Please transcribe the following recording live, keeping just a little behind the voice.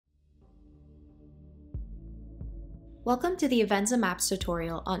Welcome to the Avenza Maps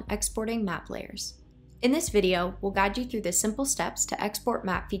tutorial on exporting map layers. In this video, we'll guide you through the simple steps to export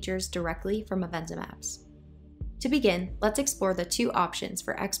map features directly from Avenza Maps. To begin, let's explore the two options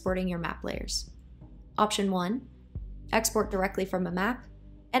for exporting your map layers. Option 1, export directly from a map,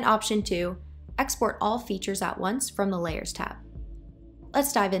 and Option 2, export all features at once from the Layers tab.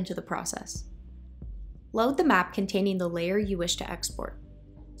 Let's dive into the process. Load the map containing the layer you wish to export.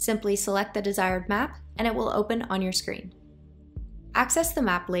 Simply select the desired map and it will open on your screen. Access the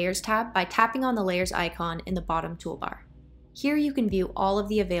Map Layers tab by tapping on the Layers icon in the bottom toolbar. Here you can view all of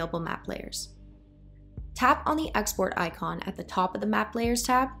the available map layers. Tap on the Export icon at the top of the Map Layers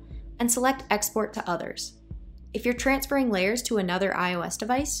tab and select Export to Others. If you're transferring layers to another iOS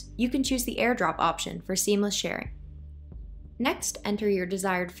device, you can choose the AirDrop option for seamless sharing. Next, enter your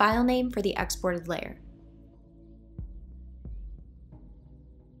desired file name for the exported layer.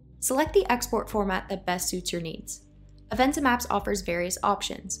 Select the export format that best suits your needs. Avenza Maps offers various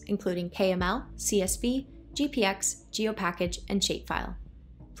options, including KML, CSV, GPX, GeoPackage, and Shapefile.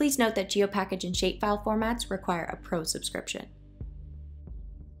 Please note that GeoPackage and Shapefile formats require a Pro subscription.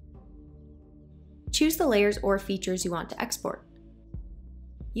 Choose the layers or features you want to export.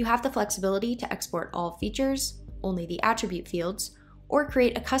 You have the flexibility to export all features, only the attribute fields, or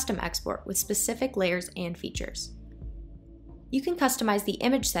create a custom export with specific layers and features. You can customize the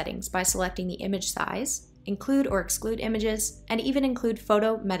image settings by selecting the image size, include or exclude images, and even include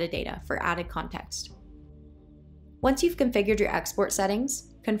photo metadata for added context. Once you've configured your export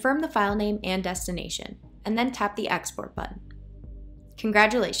settings, confirm the file name and destination, and then tap the Export button.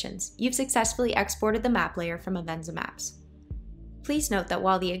 Congratulations, you've successfully exported the map layer from Avenza Maps. Please note that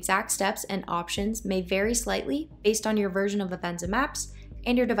while the exact steps and options may vary slightly based on your version of Avenza Maps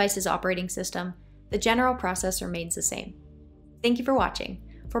and your device's operating system, the general process remains the same. Thank you for watching.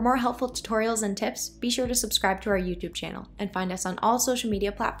 For more helpful tutorials and tips, be sure to subscribe to our YouTube channel and find us on all social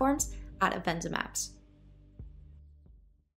media platforms at Avenza Maps.